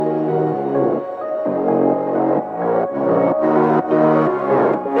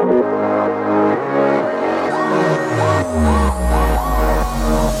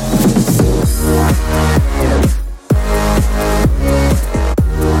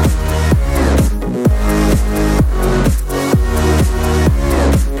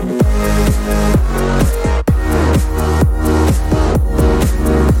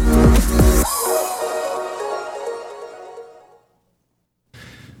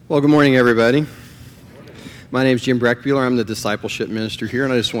Well, good morning, everybody. My name is Jim Breckbuehler. I'm the discipleship minister here,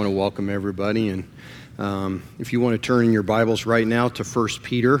 and I just want to welcome everybody. And if you want to turn in your Bibles right now to 1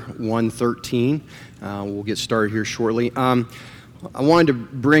 Peter 1:13, we'll get started here shortly. I wanted to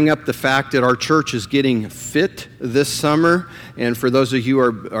bring up the fact that our church is getting fit this summer, and for those of you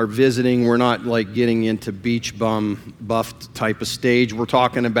who are visiting, we're not like getting into beach bum buffed type of stage. We're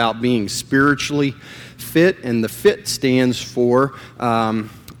talking about being spiritually fit, and the fit stands for,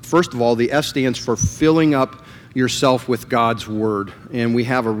 first of all, the F stands for filling up yourself with God's Word. And we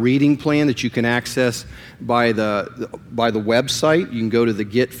have a reading plan that you can access by the website. You can go to the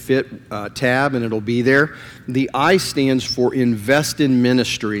Get Fit tab and it'll be there. The I stands for invest in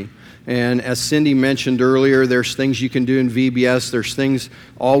ministry. And as Cindy mentioned earlier, there's things you can do in VBS. There's things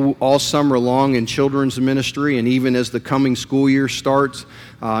all summer long in children's ministry, and even as the coming school year starts,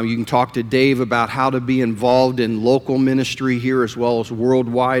 you can talk to Dave about how to be involved in local ministry here as well as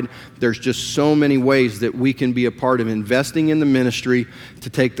worldwide. There's just so many ways that we can be a part of investing in the ministry to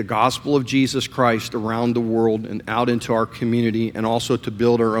take the gospel of Jesus Christ around the world and out into our community, and also to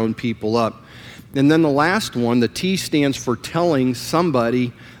build our own people up. And then the last one, the T, stands for telling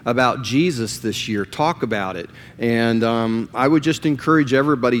somebody about Jesus this year. Talk about it. And I would just encourage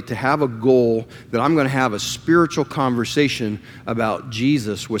everybody to have a goal that I'm going to have a spiritual conversation about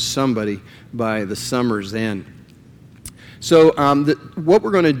Jesus with somebody by the summer's end. So what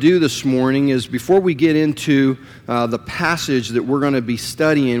we're going to do this morning is, before we get into the passage that we're going to be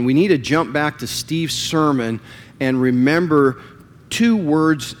studying, we need to jump back to Steve's sermon and remember two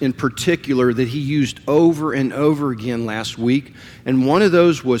words in particular that he used over and over again last week. And one of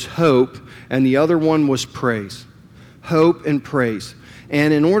those was hope, and the other one was praise. Hope and praise.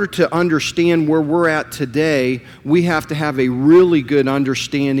 And in order to understand where we're at today, we have to have a really good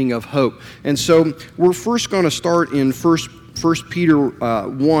understanding of hope. And so we're first going to start in 1 Peter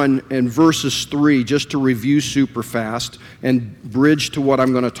 1 and verses 3, just to review super fast and bridge to what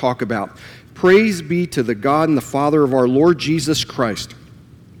I'm going to talk about. Praise be to the God and the Father of our Lord Jesus Christ.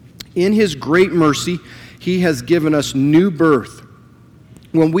 In His great mercy, He has given us new birth.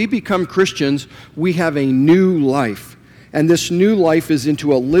 When we become Christians, we have a new life. And this new life is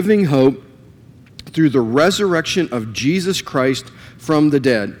into a living hope through the resurrection of Jesus Christ from the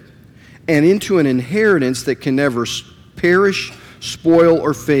dead, and into an inheritance that can never perish, spoil,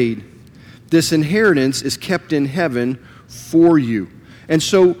 or fade. This inheritance is kept in heaven for you. And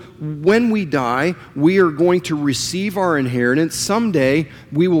so when we die, we are going to receive our inheritance. Someday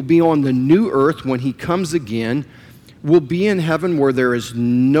we will be on the new earth when He comes again. We'll be in heaven where there is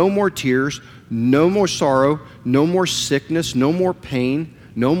no more tears, no more sorrow, no more sickness, no more pain,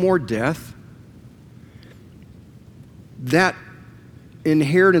 no more death. That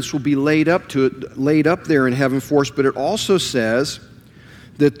inheritance will be laid up there in heaven for us, but it also says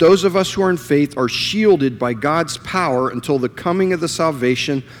that those of us who are in faith are shielded by God's power until the coming of the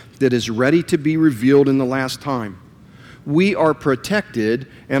salvation that is ready to be revealed in the last time. We are protected,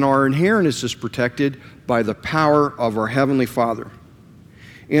 and our inheritance is protected by the power of our Heavenly Father.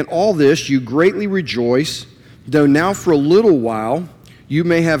 In all this you greatly rejoice, though now for a little while you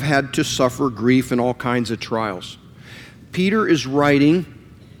may have had to suffer grief and all kinds of trials. Peter is writing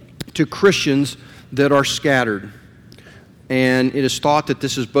to Christians that are scattered. And it is thought that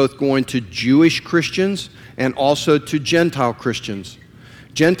this is both going to Jewish Christians and also to Gentile Christians.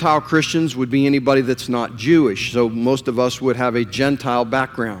 Gentile Christians would be anybody that's not Jewish, so most of us would have a Gentile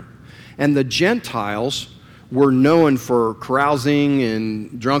background. And the Gentiles were known for carousing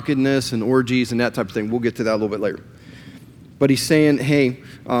and drunkenness and orgies and that type of thing. We'll get to that a little bit later. But he's saying, hey,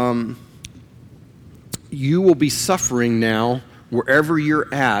 you will be suffering now wherever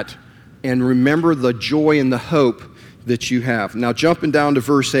you're at, and remember the joy and the hope that you have. Now, jumping down to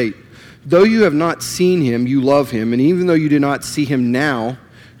verse 8. Though you have not seen Him, you love Him, and even though you do not see Him now,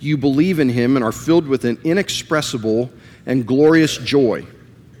 you believe in Him and are filled with an inexpressible and glorious joy.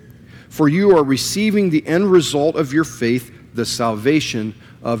 For you are receiving the end result of your faith, the salvation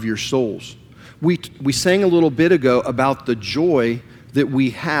of your souls. We sang a little bit ago about the joy that we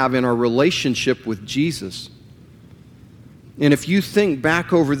have in our relationship with Jesus. And if you think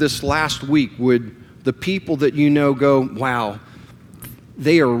back over this last week, would the people that you know go, wow,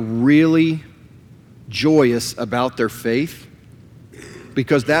 they are really joyous about their faith?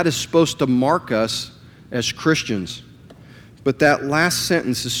 Because that is supposed to mark us as Christians. But that last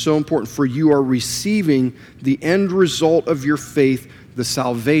sentence is so important. For you are receiving the end result of your faith, the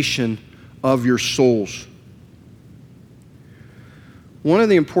salvation of your souls. One of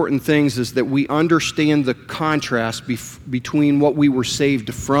the important things is that we understand the contrast between what we were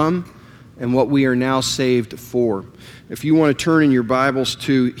saved from and what we are now saved for. If you want to turn in your Bibles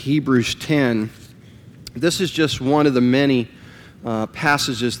to Hebrews 10, this is just one of the many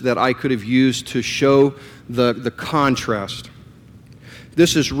passages that I could have used to show the contrast.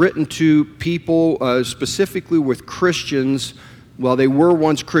 This is written to people, specifically with Christians. Well, they were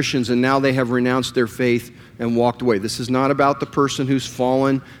once Christians, and now they have renounced their faith and walked away. This is not about the person who's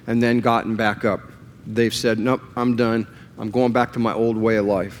fallen and then gotten back up. They've said, nope, I'm done. I'm going back to my old way of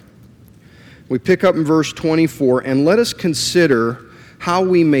life. We pick up in verse 24, and let us consider how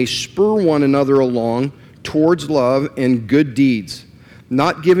we may spur one another along towards love and good deeds,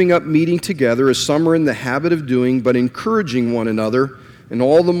 not giving up meeting together as some are in the habit of doing, but encouraging one another, and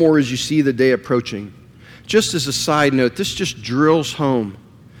all the more as you see the day approaching. Just as a side note, this just drills home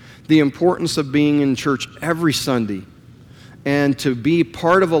the importance of being in church every Sunday and to be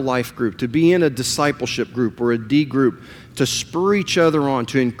part of a life group, to be in a discipleship group or a D group, to spur each other on,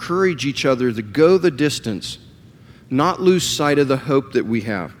 to encourage each other to go the distance, not lose sight of the hope that we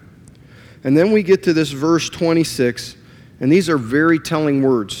have. And then we get to this verse 26, and these are very telling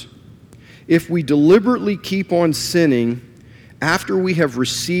words. If we deliberately keep on sinning after we have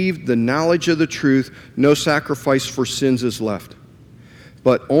received the knowledge of the truth, no sacrifice for sins is left,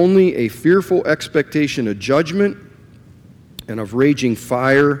 but only a fearful expectation of judgment and of raging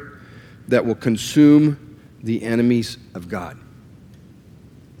fire that will consume the enemies of God.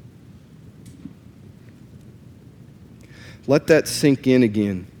 Let that sink in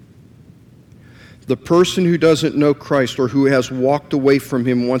again. The person who doesn't know Christ or who has walked away from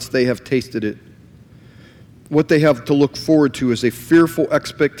Him once they have tasted it, what they have to look forward to is a fearful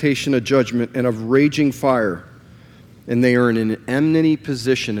expectation of judgment and of raging fire. And they are in an enemy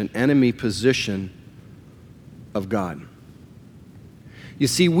position of God. You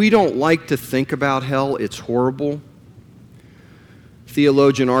see, we don't like to think about hell. It's horrible.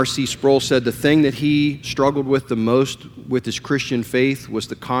 Theologian R.C. Sproul said the thing that he struggled with the most with his Christian faith was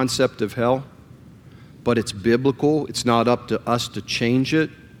the concept of hell. But it's biblical. It's not up to us to change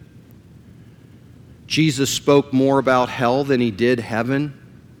it. Jesus spoke more about hell than He did heaven.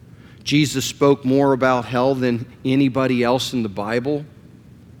 Jesus spoke more about hell than anybody else in the Bible.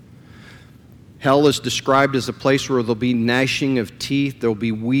 Hell is described as a place where there'll be gnashing of teeth, there'll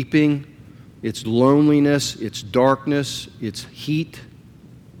be weeping, it's loneliness, it's darkness, it's heat.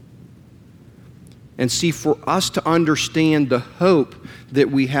 And see, for us to understand the hope that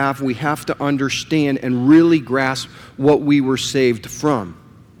we have to understand and really grasp what we were saved from.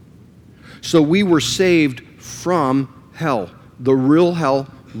 So we were saved from hell, the real hell,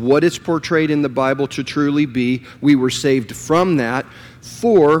 what it's portrayed in the Bible to truly be. We were saved from that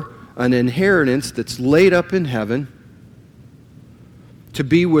for an inheritance that's laid up in heaven, to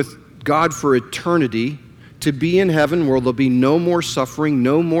be with God for eternity, to be in heaven where there'll be no more suffering,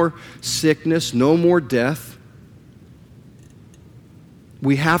 no more sickness, no more death.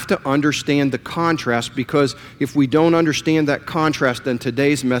 We have to understand the contrast, because if we don't understand that contrast, then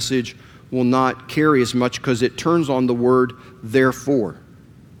today's message will not carry as much, because it turns on the word therefore.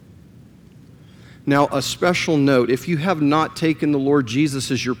 Now, a special note, if you have not taken the Lord Jesus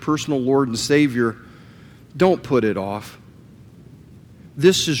as your personal Lord and Savior, don't put it off.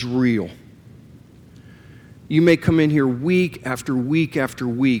 This is real. You may come in here week after week after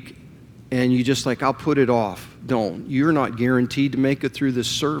week, and you just like, I'll put it off. Don't. You're not guaranteed to make it through this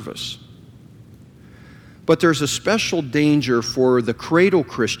service. But there's a special danger for the cradle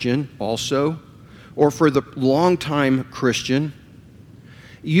Christian also, or for the longtime Christian.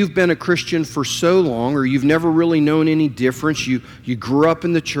 You've been a Christian for so long, or you've never really known any difference. You grew up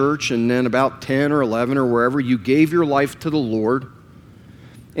in the church, and then about 10 or 11 or wherever, you gave your life to the Lord.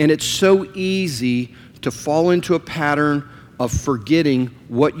 And it's so easy to fall into a pattern of forgetting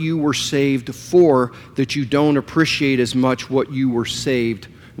what you were saved for, that you don't appreciate as much what you were saved,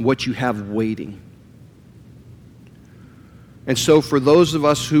 what you have waiting. And so for those of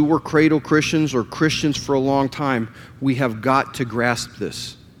us who were cradle Christians or Christians for a long time, we have got to grasp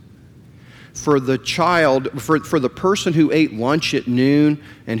this. For the child, for the person who ate lunch at noon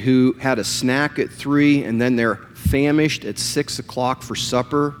and who had a snack at 3 and then they're famished at 6 o'clock for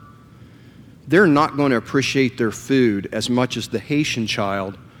supper, they're not going to appreciate their food as much as the Haitian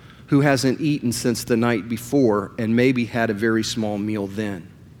child who hasn't eaten since the night before and maybe had a very small meal then.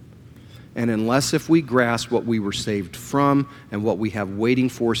 And unless if we grasp what we were saved from and what we have waiting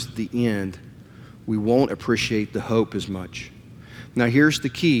for us at the end, we won't appreciate the hope as much. Now here's the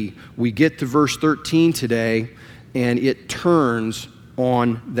key. We get to verse 13 today, and it turns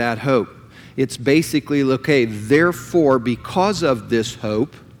on that hope. It's basically, okay, therefore, because of this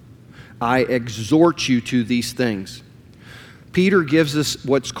hope, I exhort you to these things. Peter gives us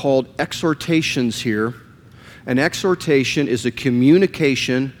what's called exhortations here. An exhortation is a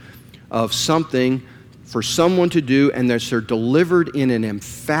communication of something for someone to do, and they're delivered in an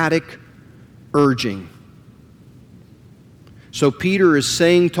emphatic urging. So Peter is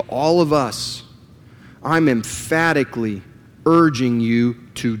saying to all of us, I'm emphatically urging you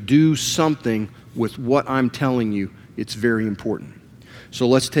to do something with what I'm telling you. It's very important. So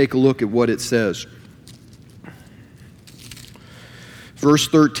let's take a look at what it says. Verse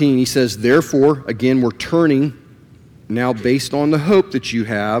 13, he says, therefore, again, we're turning now based on the hope that you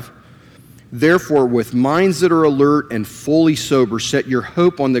have. Therefore, with minds that are alert and fully sober, set your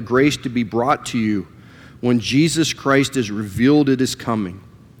hope on the grace to be brought to you when Jesus Christ is revealed at his coming.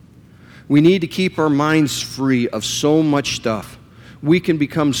 We need to keep our minds free of so much stuff. We can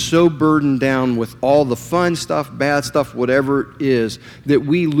become so burdened down with all the fun stuff, bad stuff, whatever it is, that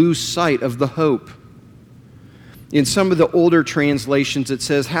we lose sight of the hope. In some of the older translations, it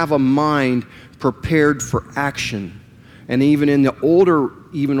says, have a mind prepared for action. And even in the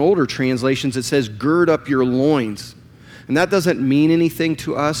older translations, it says, gird up your loins. And that doesn't mean anything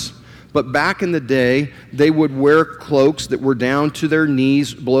to us. But back in the day, they would wear cloaks that were down to their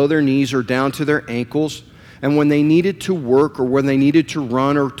knees, below their knees, or down to their ankles. And when they needed to work or when they needed to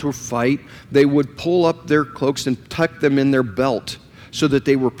run or to fight, they would pull up their cloaks and tuck them in their belt so that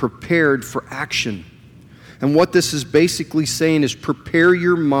they were prepared for action. And what this is basically saying is prepare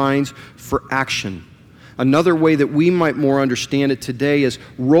your minds for action. Another way that we might more understand it today is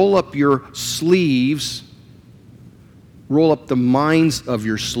roll up your sleeves, roll up the minds of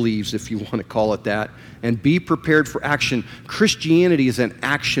your sleeves, if you want to call it that, and be prepared for action. Christianity is an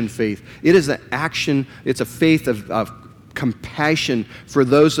action faith. It is an action, it's a faith of compassion for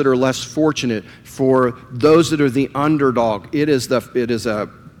those that are less fortunate, for those that are the underdog. It is a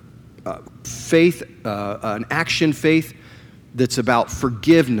faith, an action faith that's about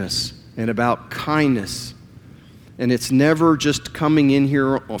forgiveness and about kindness. And it's never just coming in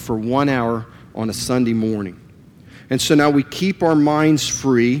here for 1 hour on a Sunday morning. And so now we keep our minds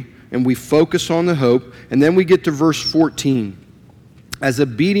free and we focus on the hope. And then we get to verse 14. As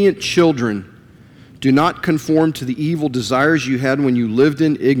obedient children, do not conform to the evil desires you had when you lived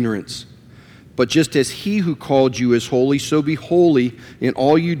in ignorance. But just as he who called you is holy, so be holy in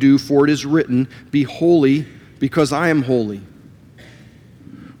all you do, for it is written, be holy because I am holy.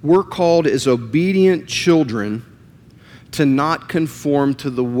 We're called as obedient children to not conform to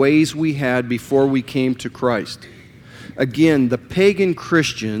the ways we had before we came to Christ. Again, the pagan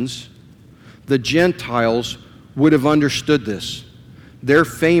Christians, the Gentiles, would have understood this. They're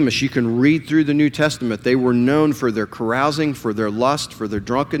famous. You can read through the New Testament. They were known for their carousing, for their lust, for their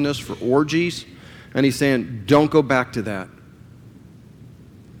drunkenness, for orgies. And he's saying, don't go back to that.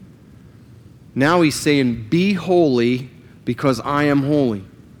 Now he's saying, be holy because I am holy.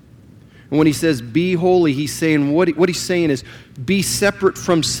 And when he says be holy, he's saying, what he's saying is be separate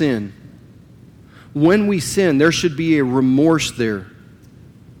from sin. When we sin, there should be a remorse there.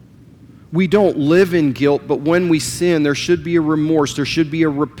 We don't live in guilt, but when we sin, there should be a remorse. There should be a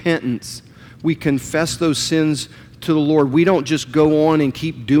repentance. We confess those sins to the Lord. We don't just go on and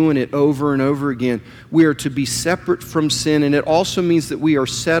keep doing it over and over again. We are to be separate from sin, and it also means that we are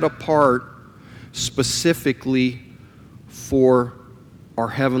set apart specifically for our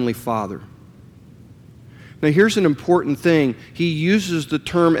Heavenly Father. Now here's an important thing. He uses the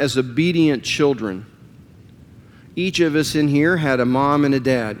term as obedient children. Each of us in here had a mom and a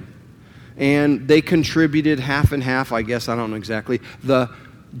dad. And they contributed half and half, I guess, I don't know exactly, the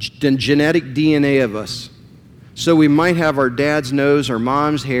genetic DNA of us. So we might have our dad's nose, our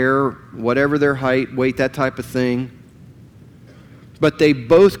mom's hair, whatever their height, weight, that type of thing. But they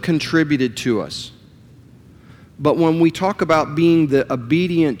both contributed to us. But when we talk about being the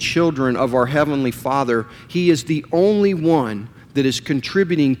obedient children of our Heavenly Father, He is the only one that is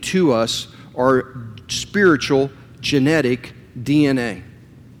contributing to us our spiritual genetic DNA.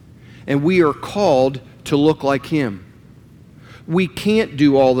 And we are called to look like Him. We can't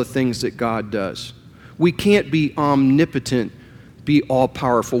do all the things that God does. We can't be omnipotent, be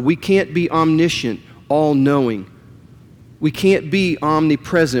all-powerful. We can't be omniscient, all-knowing. We can't be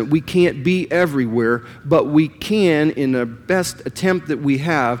omnipresent. We can't be everywhere, but we can, in the best attempt that we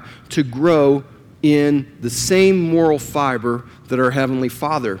have, to grow in the same moral fiber that our Heavenly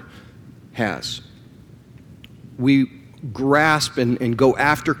Father has. We grasp and go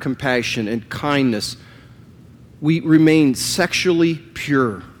after compassion and kindness. We remain sexually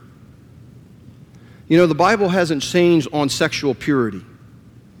pure. You know, the Bible hasn't changed on sexual purity.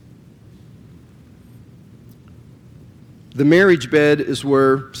 The marriage bed is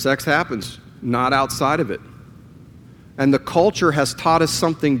where sex happens, not outside of it. And the culture has taught us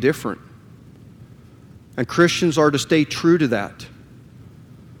something different. And Christians are to stay true to that.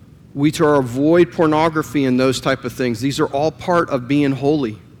 We to avoid pornography and those type of things. These are all part of being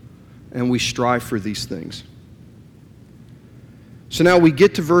holy, and we strive for these things. So now we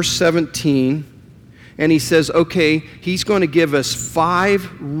get to verse 17, and he says, okay, he's going to give us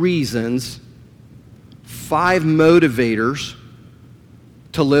 5 reasons, 5 motivators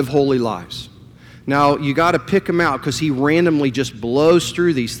to live holy lives. Now, you got to pick them out because he randomly just blows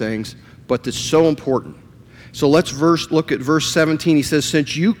through these things, but it's so important. So let's look at verse 17. He says,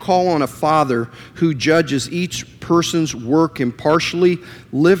 since you call on a Father who judges each person's work impartially,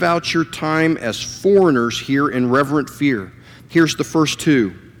 live out your time as foreigners here in reverent fear. Here's the first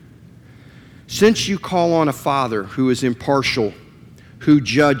 2. Since you call on a Father who is impartial, who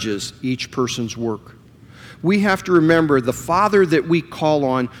judges each person's work. We have to remember the Father that we call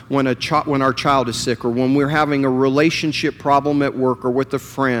on when our child is sick, or when we're having a relationship problem at work or with a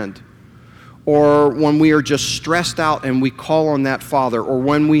friend, or when we are just stressed out and we call on that Father, or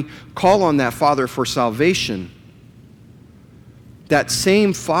when we call on that Father for salvation. That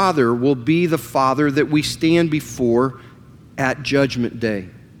same Father will be the Father that we stand before at Judgment Day.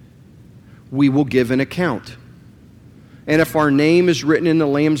 We will give an account. And if our name is written in the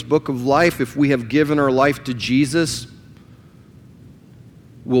Lamb's Book of Life, if we have given our life to Jesus,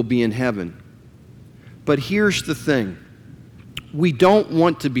 we'll be in heaven. But here's the thing. We don't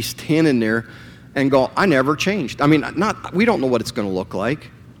want to be standing there and go, I never changed. I mean, we don't know what it's going to look like.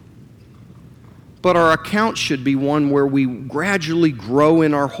 But our account should be one where we gradually grow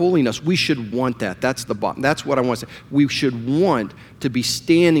in our holiness. We should want that. That's the bottom. That's what I want to say. We should want to be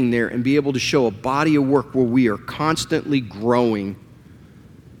standing there and be able to show a body of work where we are constantly growing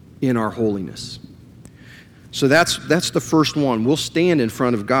in our holiness. So that's the first one. We'll stand in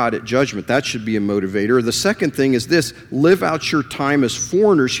front of God at judgment. That should be a motivator. The second thing is this: live out your time as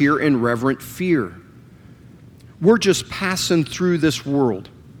foreigners here in reverent fear. We're just passing through this world.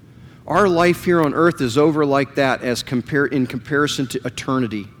 Our life here on earth is over like that in comparison to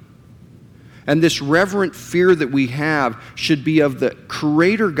eternity. And this reverent fear that we have should be of the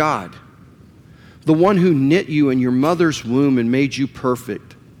Creator God, the one who knit you in your mother's womb and made you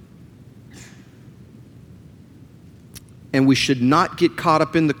perfect. And we should not get caught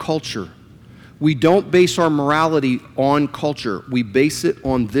up in the culture. We don't base our morality on culture. We base it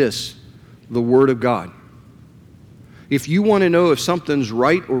on this, the Word of God. If you want to know if something's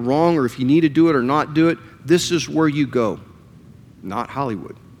right or wrong, or if you need to do it or not do it, this is where you go, not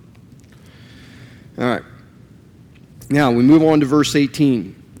Hollywood. All right. Now, we move on to verse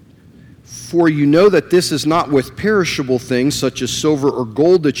 18. For you know that this is not with perishable things, such as silver or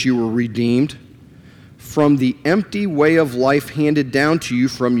gold, that you were redeemed from the empty way of life handed down to you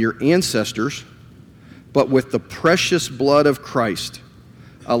from your ancestors, but with the precious blood of Christ,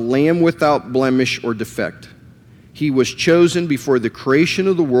 a lamb without blemish or defect. He was chosen before the creation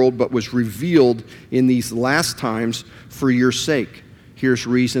of the world, but was revealed in these last times for your sake. Here's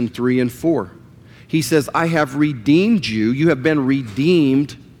reason 3 and 4. He says, I have redeemed you. You have been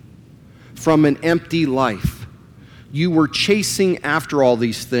redeemed from an empty life. You were chasing after all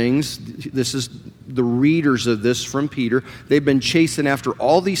these things. This is the readers of this from Peter. They've been chasing after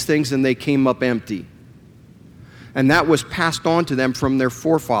all these things, and they came up empty. And that was passed on to them from their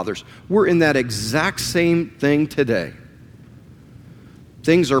forefathers. We're in that exact same thing today.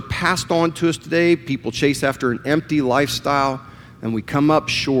 Things are passed on to us today. People chase after an empty lifestyle, and we come up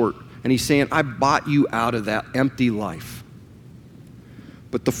short. And he's saying, I bought you out of that empty life.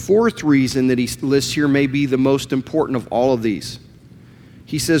 But the fourth reason that he lists here may be the most important of all of these.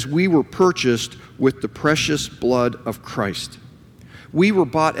 He says, we were purchased with the precious blood of Christ. We were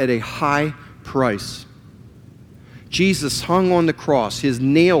bought at a high price. Jesus hung on the cross. His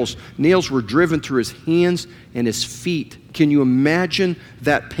nails were driven through his hands and his feet. Can you imagine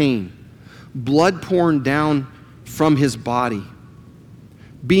that pain? Blood pouring down from his body,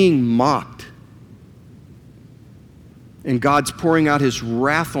 being mocked. And God's pouring out his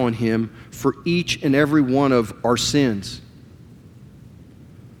wrath on him for each and every one of our sins.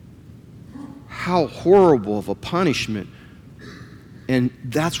 How horrible of a punishment. And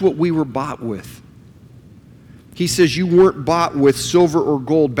that's what we were bought with. He says you weren't bought with silver or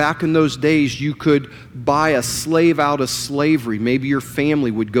gold. Back in those days, you could buy a slave out of slavery. Maybe your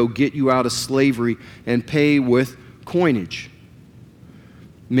family would go get you out of slavery and pay with coinage.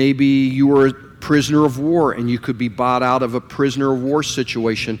 Maybe you were a prisoner of war and you could be bought out of a prisoner of war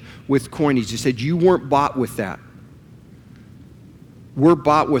situation with coinage. He said you weren't bought with that. We're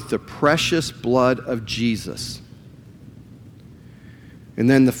bought with the precious blood of Jesus. And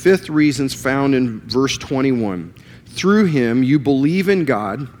then the fifth reason's found in verse 21. Through him you believe in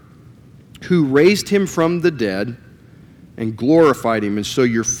God, who raised him from the dead and glorified him. And so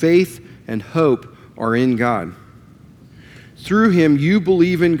your faith and hope are in God. Through him you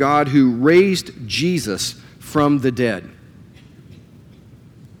believe in God, who raised Jesus from the dead.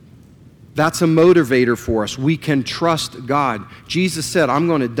 That's a motivator for us. We can trust God. Jesus said, I'm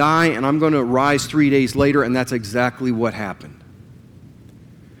going to die and I'm going to rise 3 days later, and that's exactly what happened.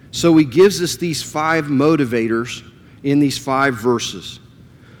 So he gives us these 5 motivators in these 5 verses.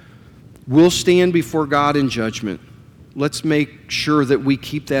 We'll stand before God in judgment. Let's make sure that we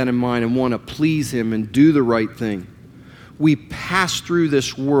keep that in mind and want to please him and do the right thing. We pass through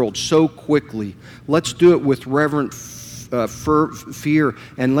this world so quickly. Let's do it with reverent fear,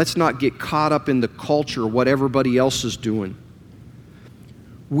 and let's not get caught up in the culture, what everybody else is doing.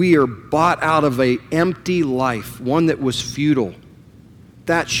 We are bought out of an empty life, one that was futile.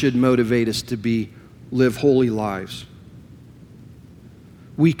 That should motivate us to live holy lives.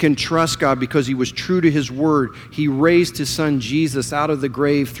 We can trust God because he was true to his word. He raised his son Jesus out of the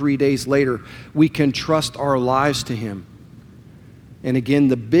grave 3 days later. We can trust our lives to him. And again,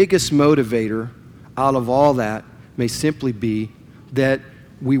 the biggest motivator out of all that may simply be that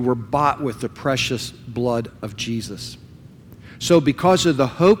we were bought with the precious blood of Jesus. So because of the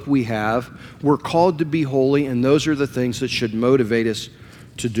hope we have, we're called to be holy, and those are the things that should motivate us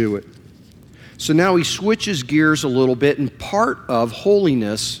to do it. So now he switches gears a little bit, and part of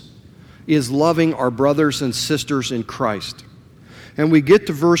holiness is loving our brothers and sisters in Christ. And we get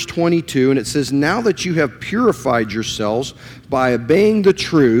to verse 22, and it says, now that you have purified yourselves by obeying the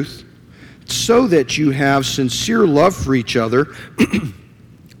truth, so that you have sincere love for each other,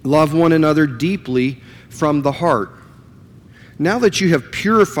 love one another deeply from the heart. Now that you have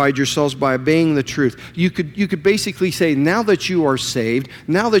purified yourselves by obeying the truth, you could basically say, now that you are saved,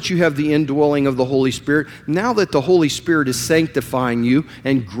 now that you have the indwelling of the Holy Spirit, now that the Holy Spirit is sanctifying you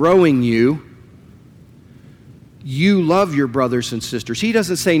and growing you, you love your brothers and sisters. He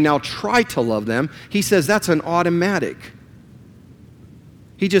doesn't say, now try to love them. He says that's an automatic.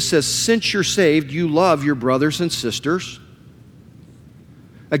 He just says, since you're saved, you love your brothers and sisters.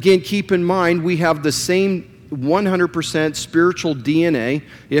 Again, keep in mind, we have the same 100% spiritual DNA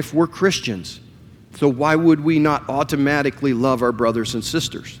if we're Christians. So why would we not automatically love our brothers and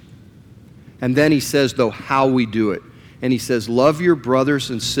sisters? And then he says, though, how we do it. And he says, love your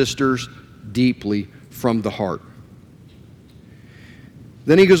brothers and sisters deeply from the heart.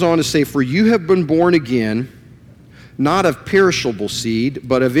 Then he goes on to say, for you have been born again, not of perishable seed,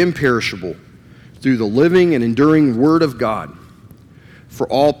 but of imperishable, through the living and enduring word of God. For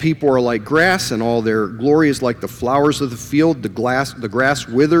all people are like grass, and all their glory is like the flowers of the field. The grass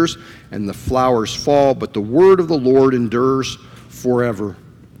withers, and the flowers fall, but the word of the Lord endures forever.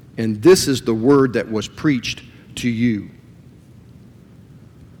 And this is the word that was preached to you.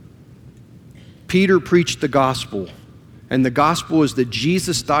 Peter preached the gospel. And the gospel is that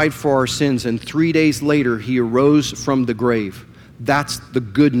Jesus died for our sins, and 3 days later he arose from the grave. That's the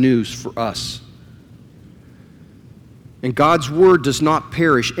good news for us. And God's word does not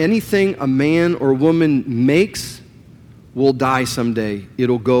perish. Anything a man or woman makes will die someday.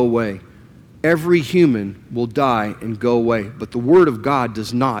 It'll go away. Every human will die and go away, but the word of God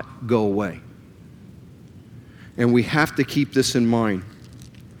does not go away. And we have to keep this in mind.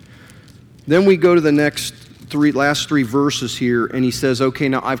 Then we go to the last three verses here, and he says, okay,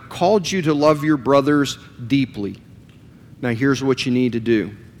 now I've called you to love your brothers deeply. Now here's what you need to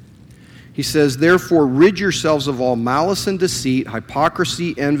do. He says, therefore rid yourselves of all malice and deceit,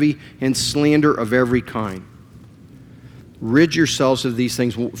 hypocrisy, envy, and slander of every kind. Rid yourselves of these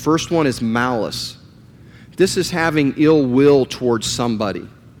things. First one is malice. This is having ill will towards somebody.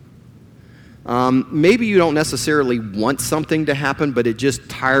 Maybe you don't necessarily want something to happen, but it just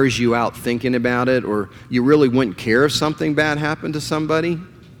tires you out thinking about it, or you really wouldn't care if something bad happened to somebody.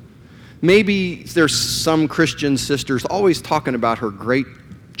 Maybe there's some Christian sisters always talking about her great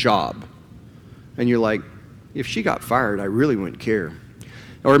job, and you're like, if she got fired, I really wouldn't care.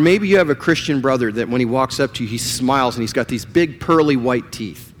 Or maybe you have a Christian brother that when he walks up to you, he smiles and he's got these big pearly white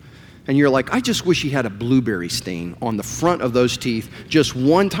teeth. And you're like, I just wish he had a blueberry stain on the front of those teeth just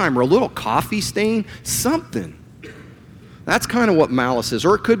one time, or a little coffee stain, something. That's kind of what malice is.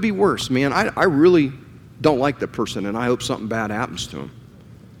 Or it could be worse. Man, I really don't like the person, and I hope something bad happens to him.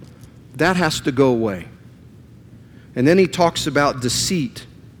 That has to go away. And then he talks about deceit.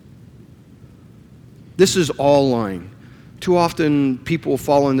 This is all lying. Too often people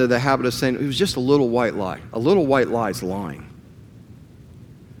fall into the habit of saying, it was just a little white lie. A little white lie is lying.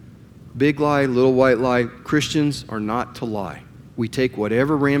 Big lie, little white lie. Christians are not to lie. We take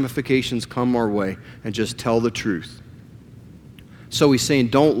whatever ramifications come our way and just tell the truth. So he's saying,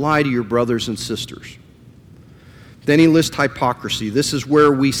 don't lie to your brothers and sisters. Then he lists hypocrisy. This is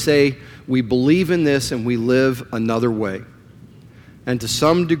where we say we believe in this and we live another way. And to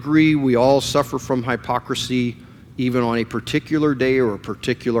some degree, we all suffer from hypocrisy even on a particular day or a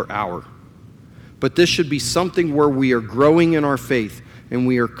particular hour. But this should be something where we are growing in our faith and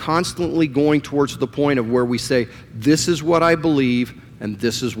we are constantly going towards the point of where we say, this is what I believe and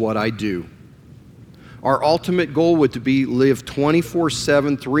this is what I do. Our ultimate goal would be live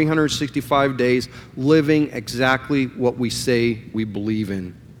 24/7, 365 days, living exactly what we say we believe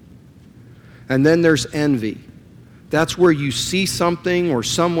in. And then there's envy. That's where you see something or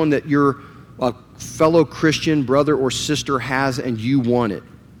someone that your fellow Christian brother or sister has and you want it.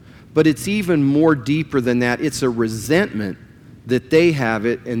 But it's even more deeper than that. It's a resentment that they have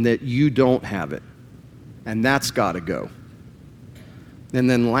it and that you don't have it. And that's got to go. And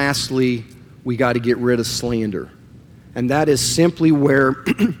then lastly, we got to get rid of slander. And that is simply where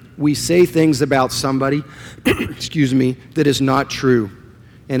we say things about somebody, that is not true.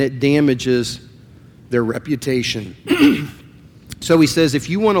 And it damages their reputation. So he says, if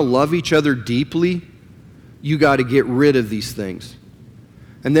you want to love each other deeply, you got to get rid of these things.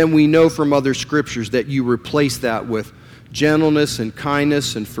 And then we know from other scriptures that you replace that with gentleness and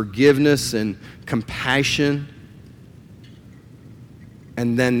kindness and forgiveness and compassion.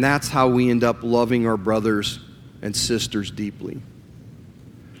 And then that's how we end up loving our brothers and sisters deeply.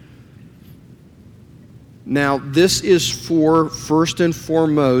 Now, this is for, first and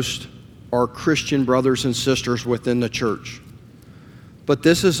foremost, our Christian brothers and sisters within the church. But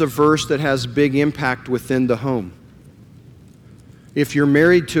this is a verse that has big impact within the home. If you're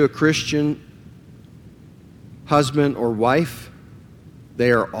married to a Christian husband or wife,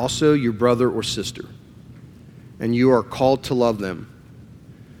 they are also your brother or sister. And you are called to love them.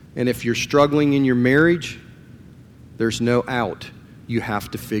 And if you're struggling in your marriage, there's no out. You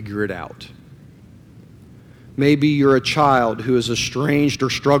have to figure it out. Maybe you're a child who is estranged or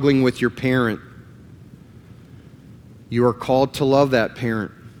struggling with your parent. You are called to love that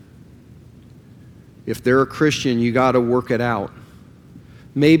parent. If they're a Christian, you got to work it out.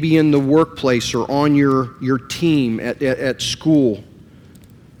 Maybe in the workplace or on your team at school,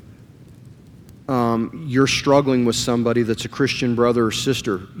 you're struggling with somebody that's a Christian brother or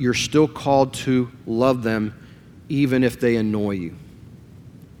sister. You're still called to love them even if they annoy you.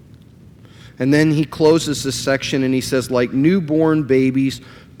 And then he closes this section and he says, like newborn babies,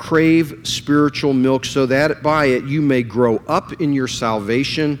 crave spiritual milk so that by it you may grow up in your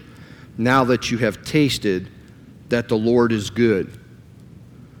salvation now that you have tasted that the Lord is good.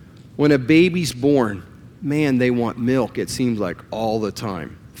 When a baby's born, man, they want milk, it seems like all the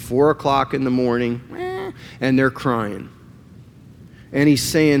time. 4 o'clock in the morning, and they're crying. And he's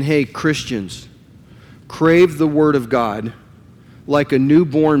saying, hey, Christians, crave the Word of God like a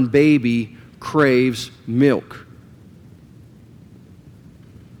newborn baby craves milk.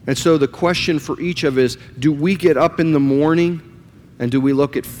 And so the question for each of us is, do we get up in the morning and do we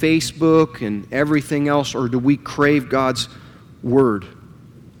look at Facebook and everything else, or do we crave God's Word?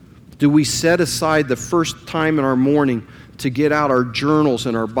 Do we set aside the first time in our morning to get out our journals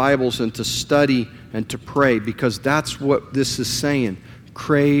and our Bibles and to study and to pray? Because that's what this is saying.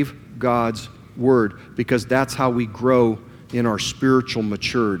 Crave God's Word, because that's how we grow in our spiritual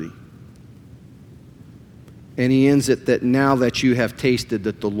maturity. And he ends it that now that you have tasted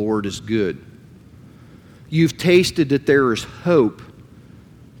that the Lord is good. You've tasted that there is hope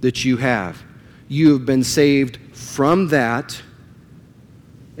that you have. You have been saved from that,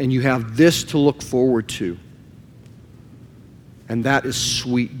 and you have this to look forward to. And that is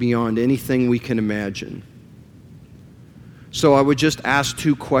sweet beyond anything we can imagine. So I would just ask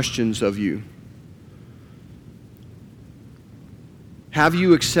 2 questions of you. Have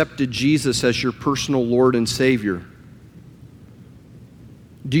you accepted Jesus as your personal Lord and Savior?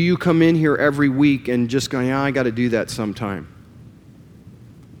 Do you come in here every week and just go, yeah, I got to do that sometime?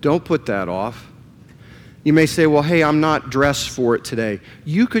 Don't put that off. You may say, well, hey, I'm not dressed for it today.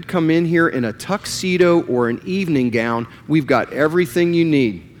 You could come in here in a tuxedo or an evening gown. We've got everything you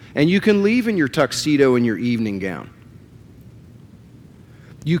need. And you can leave in your tuxedo and your evening gown.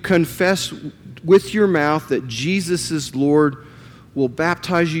 You confess with your mouth that Jesus is Lord, will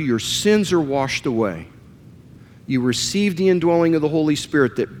baptize you, your sins are washed away. You receive the indwelling of the Holy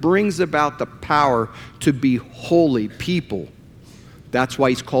Spirit that brings about the power to be holy people. That's why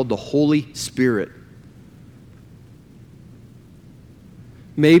he's called the Holy Spirit.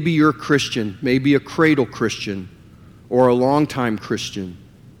 Maybe you're a Christian, maybe a cradle Christian, or a longtime Christian.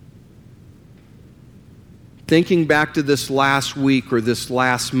 Thinking back to this last week or this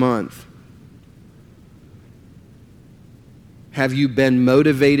last month, Have you been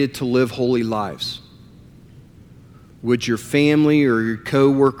motivated to live holy lives? Would your family or your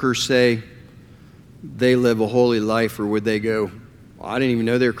coworkers say they live a holy life, or would they go, well, I didn't even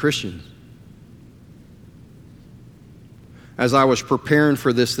know they're Christians? As I was preparing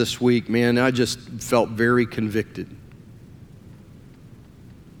for this week, man, I just felt very convicted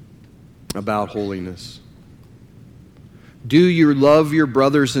about holiness. Do you love your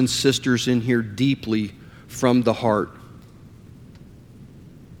brothers and sisters in here deeply from the heart?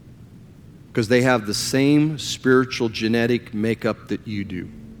 Because they have the same spiritual genetic makeup that you do.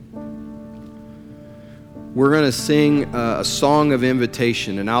 We're going to sing a song of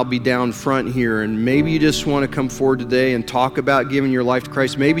invitation, and I'll be down front here, and maybe you just want to come forward today and talk about giving your life to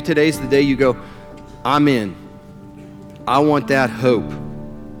Christ. Maybe today's the day you go, I'm in. I want that hope.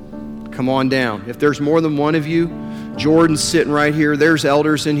 Come on down. If there's more than one of you, Jordan's sitting right here. There's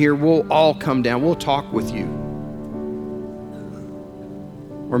elders in here. We'll all come down. We'll talk with you.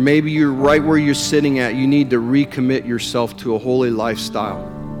 Or maybe you're right where you're sitting at. You need to recommit yourself to a holy lifestyle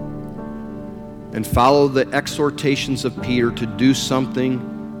and follow the exhortations of Peter to do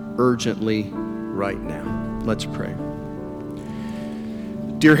something urgently right now. Let's pray.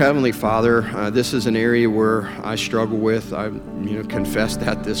 Dear Heavenly Father, this is an area where I struggle with. I confessed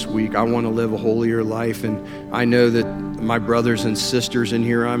that this week. I want to live a holier life, and I know that my brothers and sisters in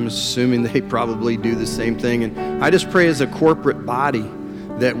here, I'm assuming they probably do the same thing. And I just pray as a corporate body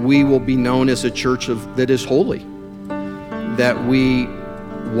that we will be known as a church that is holy, that we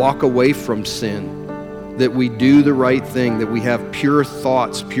walk away from sin, that we do the right thing, that we have pure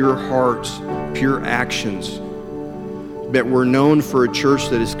thoughts, pure hearts, pure actions, that we're known for a church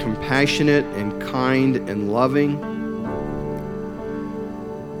that is compassionate and kind and loving.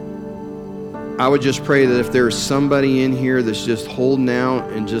 I would just pray that if there's somebody in here that's just holding out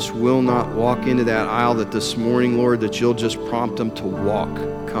and just will not walk into that aisle, that this morning, Lord, that you'll just prompt them to walk,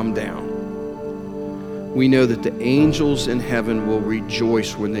 come down. We know that the angels in heaven will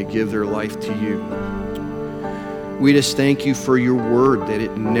rejoice when they give their life to you. We just thank you for your word, that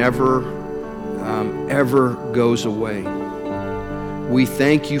it never, ever goes away. We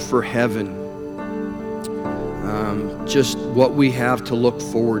thank you for heaven, just what we have to look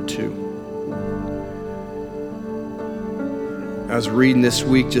forward to. I was reading this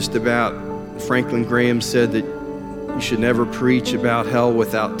week just about Franklin Graham said that you should never preach about hell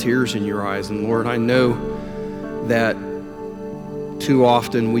without tears in your eyes. And Lord, I know that too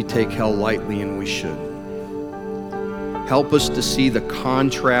often we take hell lightly, and we should. Help us to see the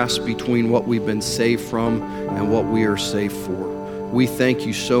contrast between what we've been saved from and what we are saved for. We thank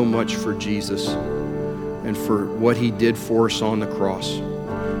you so much for Jesus and for what he did for us on the cross.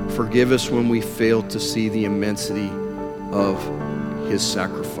 Forgive us when we fail to see the immensity of his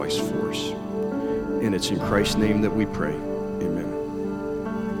sacrifice for us. And it's in Christ's name that we pray.